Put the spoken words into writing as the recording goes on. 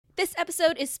This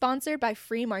episode is sponsored by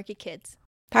Free Market Kids.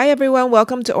 Hi everyone,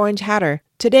 welcome to Orange Hatter.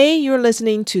 Today you're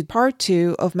listening to part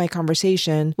 2 of my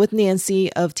conversation with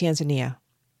Nancy of Tanzania.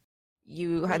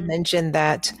 You had mentioned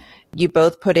that you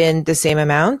both put in the same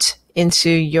amount into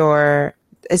your,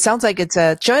 it sounds like it's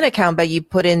a joint account, but you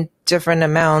put in different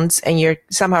amounts and you're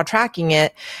somehow tracking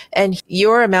it, and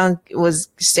your amount was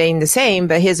staying the same,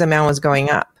 but his amount was going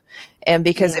up. And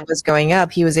because it was going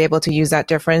up, he was able to use that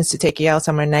difference to take you out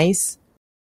somewhere nice.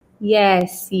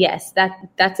 Yes,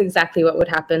 that's exactly what would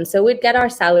happen. So we'd get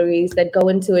our salaries that go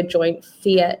into a joint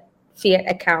fiat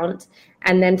account,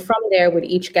 and then from there we'd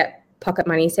each get pocket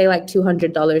money, say like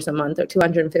 $200 a month or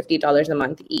 $250 a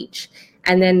month each.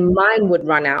 And then mine would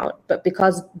run out, but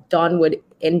because Don would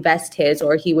invest his,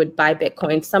 or he would buy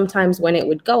Bitcoin, sometimes when it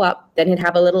would go up, then he'd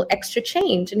have a little extra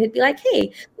change and he'd be like,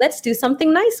 hey, let's do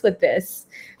something nice with this.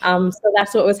 So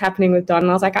that's what was happening with Don. And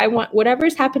I was like, I want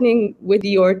whatever's happening with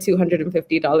your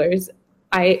 $250.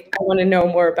 I want to know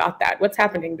more about that. What's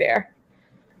happening there?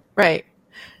 Right.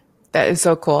 That is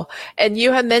so cool. And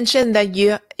you had mentioned that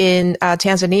you in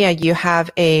Tanzania, you have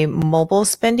a mobile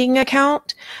spending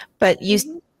account, but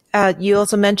you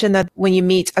also mentioned that when you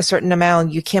meet a certain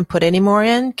amount, you can't put any more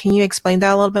in. Can you explain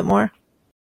that a little bit more?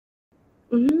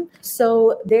 Mm-hmm.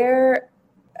 So there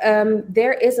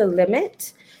is a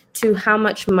limit to how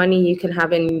much money you can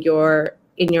have in your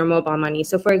mobile money.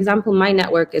 So for example, my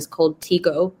network is called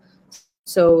Tigo.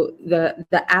 So the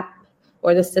app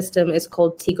or the system is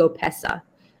called Tigo Pesa.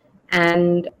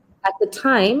 And at the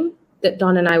time that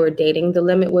Don and I were dating, the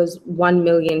limit was 1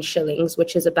 million shillings,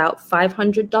 which is about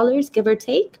 $500, give or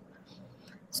take.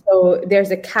 So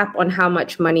there's a cap on how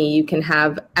much money you can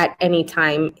have at any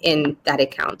time in that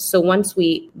account. So once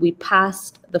we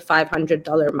passed the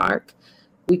 $500 mark,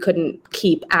 we couldn't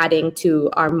keep adding to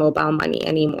our mobile money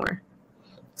anymore.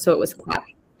 So it was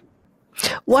capped.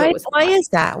 Why is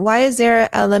that? Why is there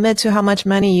a limit to how much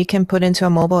money you can put into a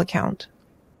mobile account?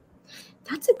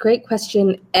 That's a great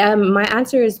question. My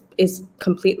answer is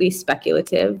completely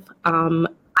speculative.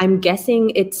 I'm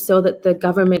guessing it's so that the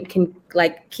government can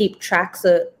keep track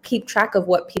of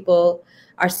what people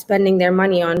are spending their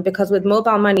money on. Because with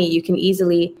mobile money, you can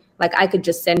easily, I could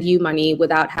just send you money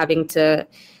without having to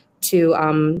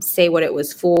say what it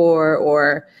was for,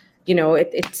 or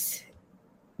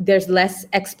there's less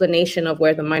explanation of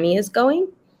where the money is going,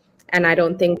 and I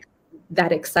don't think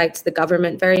that excites the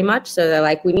government very much. So they're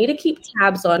like, we need to keep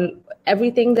tabs on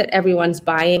everything that everyone's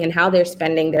buying and how they're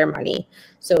spending their money.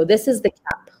 So this is the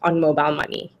cap on mobile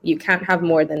money. You can't have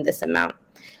more than this amount.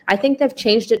 I think they've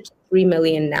changed it to 3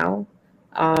 million now,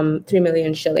 3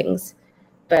 million shillings,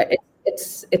 but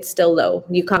it's still low.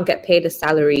 You can't get paid a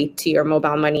salary to your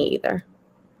mobile money either.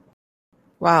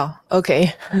 Wow.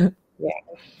 Okay. Yeah.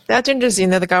 That's interesting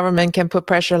that the government can put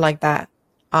pressure like that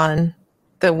on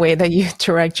the way that you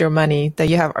direct your money that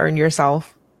you have earned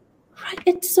yourself. Right.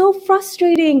 It's so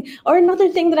frustrating. Or another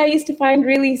thing that I used to find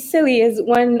really silly is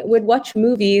when we'd watch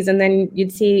movies and then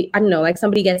you'd see, I don't know,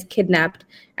 somebody gets kidnapped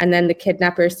and then the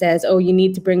kidnapper says, oh, you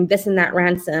need to bring this and that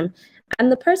ransom.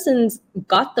 And the person's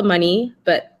got the money,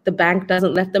 but the bank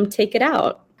doesn't let them take it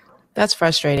out. That's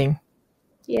frustrating.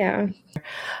 Yeah.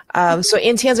 So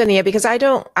in Tanzania, because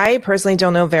I personally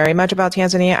don't know very much about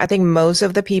Tanzania. I think most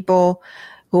of the people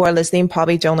who are listening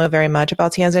probably don't know very much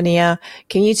about Tanzania.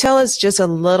 Can you tell us just a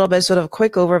little bit, sort of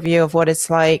quick overview of what it's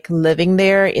like living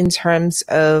there in terms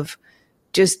of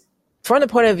just from the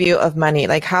point of view of money?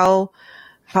 Like how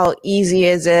easy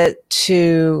is it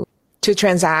to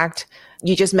transact?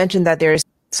 You just mentioned that there's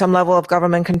some level of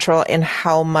government control in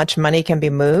how much money can be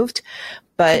moved,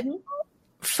 but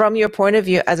from your point of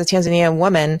view as a Tanzanian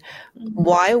woman,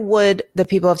 why would the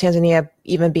people of Tanzania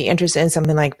even be interested in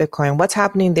something like Bitcoin? What's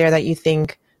happening there that you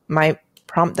think might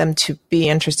prompt them to be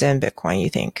interested in Bitcoin, you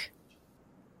think?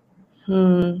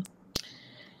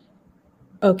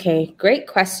 Okay, great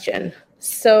question.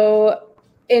 So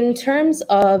in terms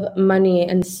of money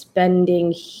and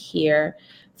spending here,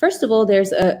 first of all,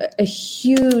 there's a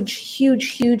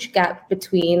huge gap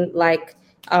between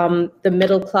the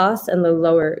middle class and the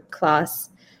lower class.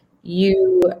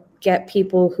 You get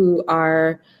people who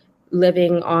are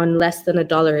living on less than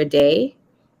 $1 a day,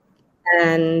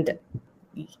 and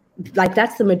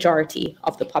that's the majority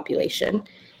of the population.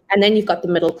 And then you've got the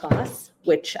middle class,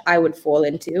 which I would fall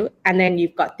into, and then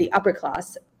you've got the upper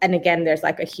class. And again, there's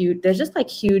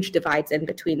huge divides in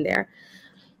between there.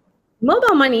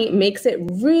 Mobile money makes it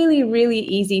really, really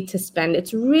easy to spend.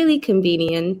 It's really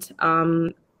convenient.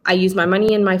 I use my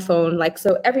money in my phone.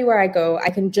 So everywhere I go,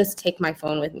 I can just take my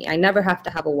phone with me. I never have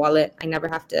to have a wallet. I never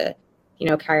have to,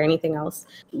 carry anything else,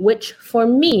 which for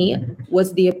me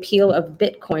was the appeal of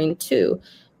Bitcoin too,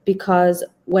 because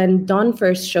when Don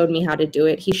first showed me how to do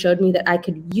it, he showed me that I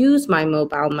could use my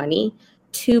mobile money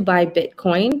to buy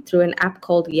Bitcoin through an app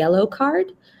called Yellow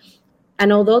Card.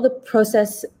 And although the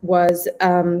process was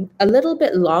a little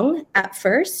bit long at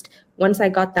first, once I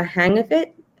got the hang of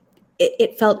it,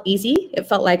 it felt easy. It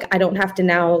felt like I don't have to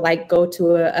now like go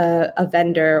to a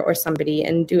vendor or somebody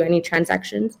and do any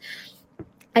transactions.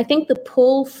 I think the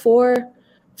pull for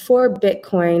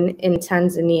Bitcoin in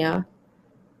Tanzania,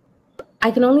 I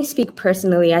can only speak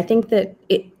personally. I think that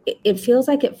it feels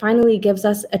like it finally gives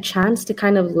us a chance to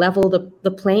kind of level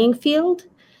the playing field.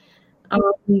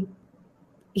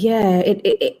 Yeah,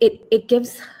 it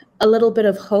gives a little bit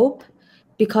of hope,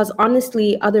 because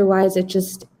honestly, otherwise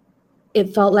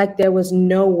it felt like there was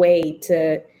no way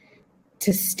to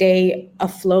stay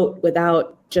afloat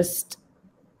without just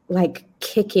like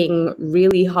kicking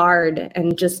really hard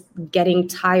and just getting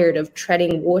tired of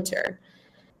treading water.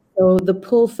 So the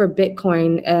pull for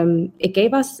Bitcoin,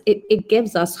 it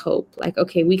gives us hope. Like,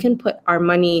 okay, we can put our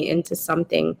money into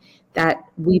something that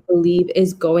we believe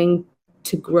is going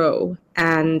to grow,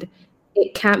 and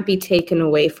it can't be taken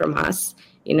away from us.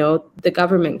 You know, the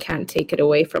government can't take it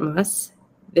away from us.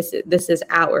 This is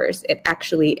ours. It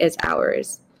actually is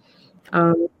ours.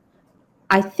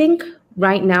 I think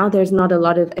right now there's not a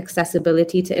lot of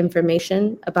accessibility to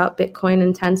information about Bitcoin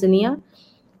in Tanzania.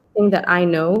 Thing that I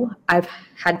know, I've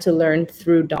had to learn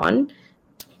through Don.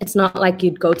 It's not like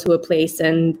you'd go to a place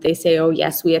and they say, oh,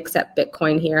 yes, we accept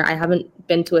Bitcoin here. I haven't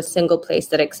been to a single place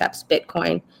that accepts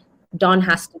Bitcoin. Don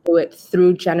has to do it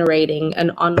through generating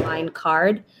an online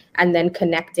card and then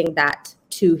connecting that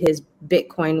to his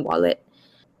Bitcoin wallet.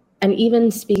 And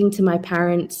even speaking to my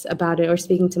parents about it or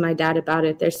speaking to my dad about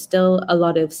it, there's still a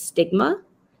lot of stigma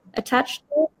attached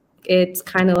to it. It's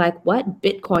kind of like, what?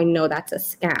 Bitcoin? No, that's a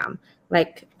scam.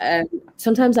 Like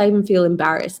sometimes I even feel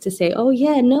embarrassed to say, oh,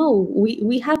 yeah, no,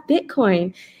 we have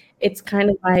Bitcoin. It's kind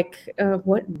of like,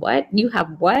 what? You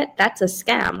have what? That's a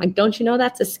scam. Like, don't you know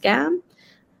that's a scam?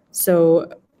 So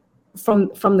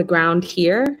from the ground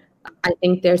here, I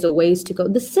think there's a ways to go.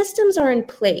 The systems are in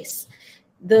place.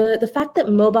 The fact that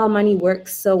mobile money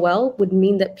works so well would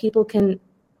mean that people can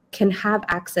have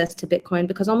access to Bitcoin,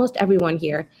 because almost everyone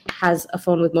here has a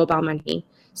phone with mobile money.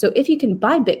 So if you can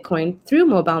buy Bitcoin through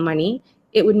mobile money,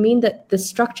 it would mean that the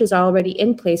structures are already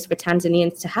in place for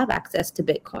Tanzanians to have access to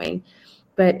Bitcoin.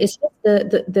 But it's just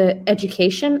the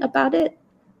education about it,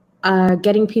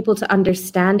 getting people to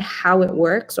understand how it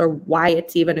works or why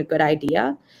it's even a good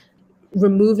idea,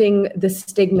 removing the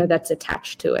stigma that's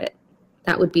attached to it.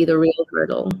 That would be the real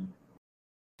hurdle.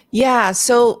 Yeah.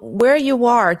 So where you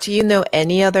are, do you know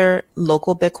any other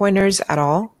local Bitcoiners at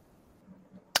all?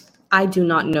 I do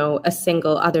not know a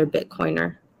single other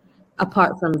Bitcoiner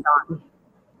apart from Don.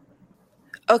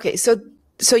 Okay. So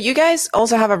you guys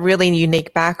also have a really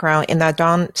unique background in that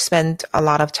Don spent a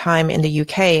lot of time in the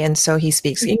UK, and so he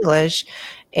speaks English,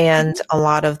 and a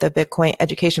lot of the Bitcoin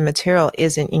education material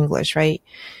is in English, right?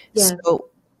 Yeah. So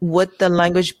would the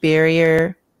language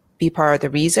barrier be part of the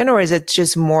reason, or is it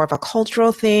just more of a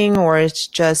cultural thing, or it's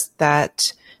just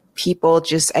that people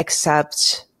just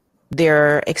accept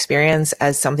their experience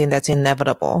as something that's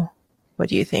inevitable? What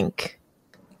do you think?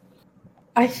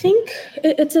 I think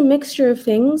it's a mixture of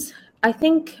things. I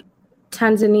think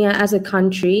Tanzania as a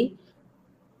country,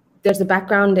 there's a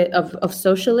background of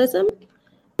socialism.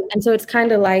 And so it's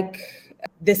kind of like,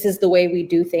 this is the way we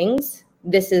do things.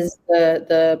 This is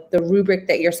the rubric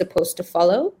that you're supposed to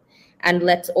follow. And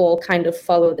let's all kind of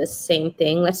follow the same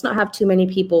thing. Let's not have too many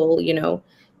people,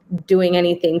 doing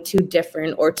anything too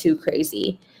different or too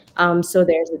crazy. So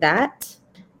there's that.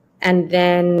 And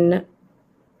then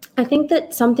I think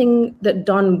that something that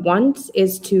Don wants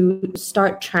is to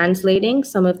start translating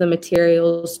some of the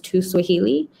materials to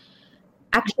Swahili.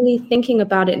 Actually, thinking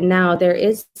about it now, there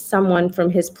is someone from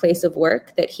his place of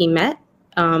work that he met,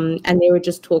 and they were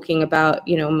just talking about,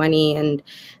 money and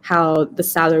how the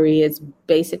salary is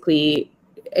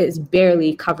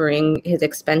barely covering his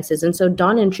expenses. And so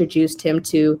Don introduced him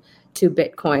to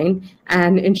Bitcoin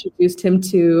and introduced him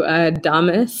to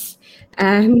Damus.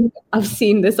 And I've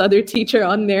seen this other teacher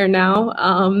on there now.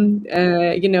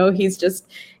 He's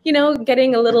just,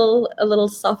 getting a little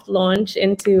soft launch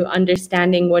into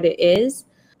understanding what it is.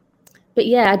 But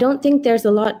yeah, I don't think there's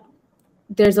a lot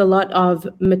of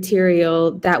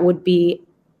material that would be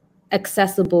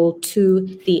accessible to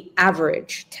the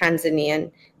average Tanzanian,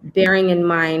 bearing in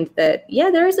mind that, yeah,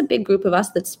 there is a big group of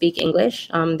us that speak English.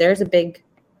 There's a big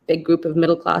group of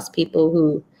middle-class people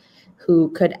who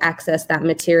could access that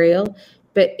material.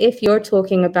 But if you're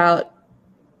talking about,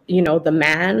 the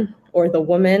man or the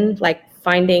woman, like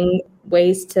finding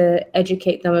ways to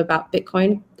educate them about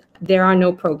Bitcoin, there are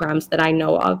no programs that I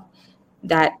know of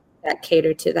that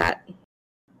cater to that.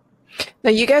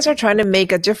 Now, you guys are trying to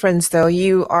make a difference, though.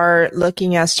 You are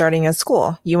looking at starting a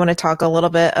school. You want to talk a little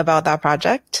bit about that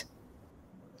project?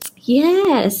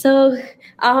 Yeah, so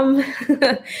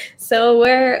so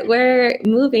we're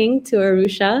moving to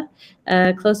Arusha,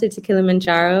 closer to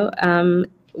Kilimanjaro.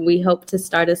 We hope to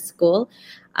start a school.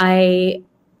 I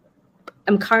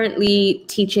am currently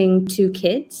teaching 2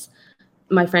 kids,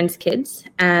 my friend's kids,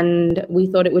 and we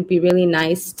thought it would be really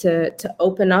nice to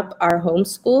open up our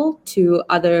homeschool to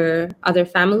other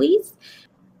families.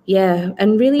 Yeah,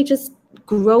 and really just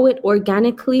grow it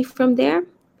organically from there.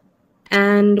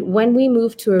 And when we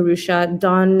moved to Arusha,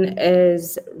 Don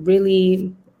is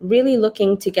really, really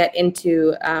looking to get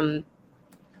into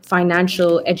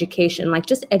financial education, like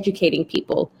just educating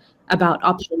people about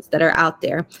options that are out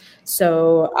there.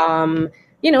 So,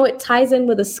 it ties in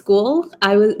with a school.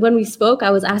 When we spoke,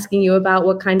 I was asking you about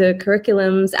what kind of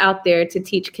curriculums out there to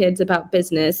teach kids about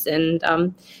business and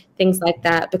things like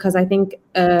that, because I think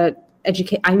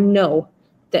I know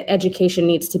that education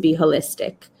needs to be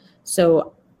holistic.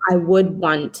 So I would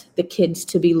want the kids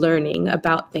to be learning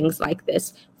about things like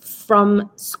this from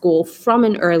school, from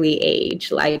an early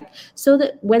age, like so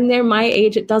that when they're my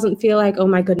age, it doesn't feel like, oh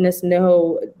my goodness,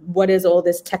 no, what is all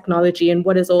this technology and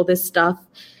what is all this stuff,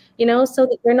 so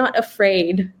that they're not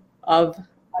afraid of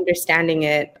understanding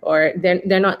it, or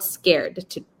they're not scared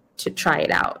to try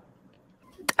it out.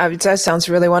 That sounds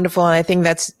really wonderful. And I think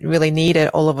that's really needed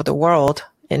all over the world,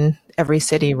 in every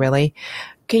city, really.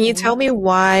 Can you tell me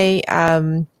why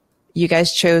you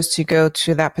guys chose to go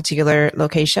to that particular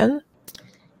location?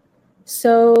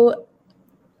 So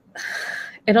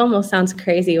it almost sounds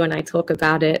crazy when I talk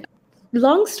about it.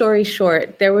 Long story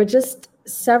short, there were just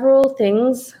several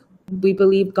things we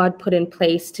believe God put in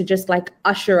place to just like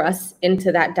usher us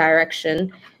into that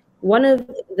direction. One of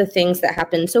the things that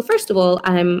happened, so first of all,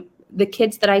 the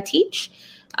kids that I teach,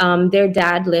 their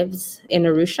dad lives in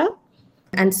Arusha.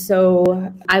 And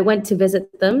so I went to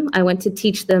visit them. I went to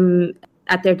teach them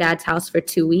at their dad's house for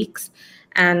 2 weeks.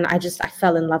 And I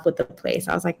fell in love with the place.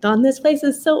 I was like, Don, this place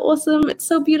is so awesome. It's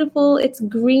so beautiful. It's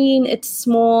green. It's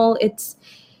small. It's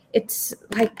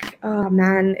like, oh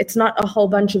man, it's not a whole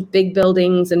bunch of big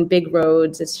buildings and big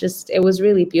roads. It was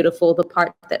really beautiful, the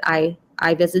part that I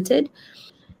visited.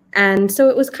 And so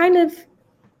it was kind of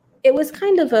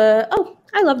oh,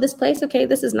 I love this place. Okay,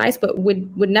 this is nice, but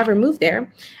would never move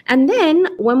there. And then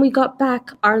when we got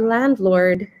back, our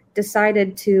landlord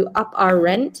decided to up our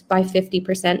rent by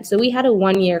 50%. So we had a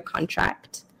 1-year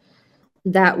contract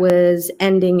that was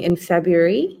ending in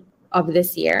February of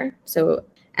this year. So,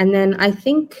 and then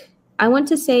I want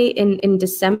to say in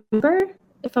December,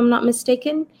 if I'm not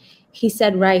mistaken, he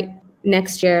said, right,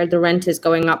 next year the rent is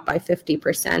going up by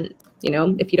 50%.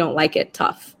 If you don't like it,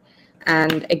 tough.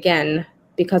 And again,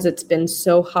 because it's been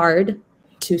so hard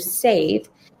to save,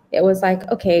 it was like,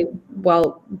 okay,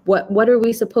 well, what are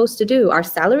we supposed to do? Our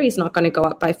salary is not going to go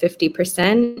up by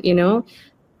 50%,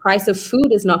 price of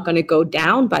food is not going to go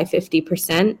down by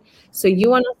 50%. So you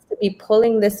want us to be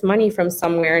pulling this money from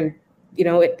somewhere, and,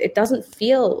 it doesn't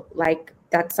feel like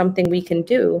that's something we can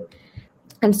do.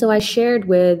 And so I shared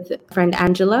with friend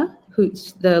Angela,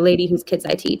 who's the lady whose kids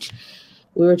I teach.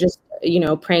 We were just,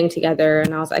 praying together.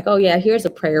 And I was like, oh yeah, here's a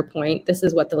prayer point. This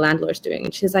is what the landlord's doing.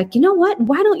 And she's like, you know what?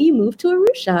 Why don't you move to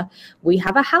Arusha? We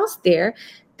have a house there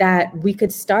that we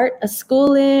could start a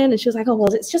school in. And she was like, oh,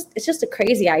 well, it's just a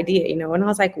crazy idea, And I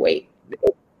was like, wait,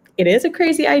 it is a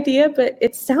crazy idea, but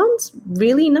it sounds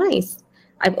really nice.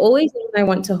 I've always known I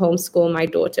want to homeschool my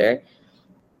daughter.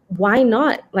 Why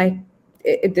not? Like,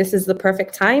 this is the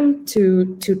perfect time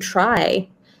to try.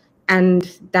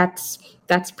 And that's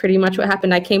pretty much what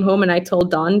happened. I came home and I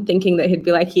told Don, thinking that he'd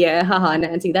be like, yeah, haha,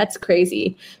 Nancy, that's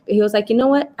crazy. But he was like, you know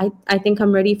what? I think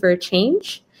I'm ready for a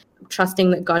change,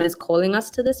 trusting that God is calling us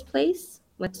to this place.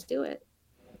 Let's do it.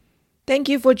 Thank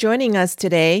you for joining us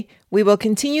today. We will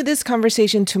continue this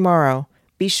conversation tomorrow.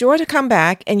 Be sure to come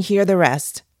back and hear the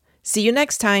rest. See you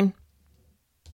next time.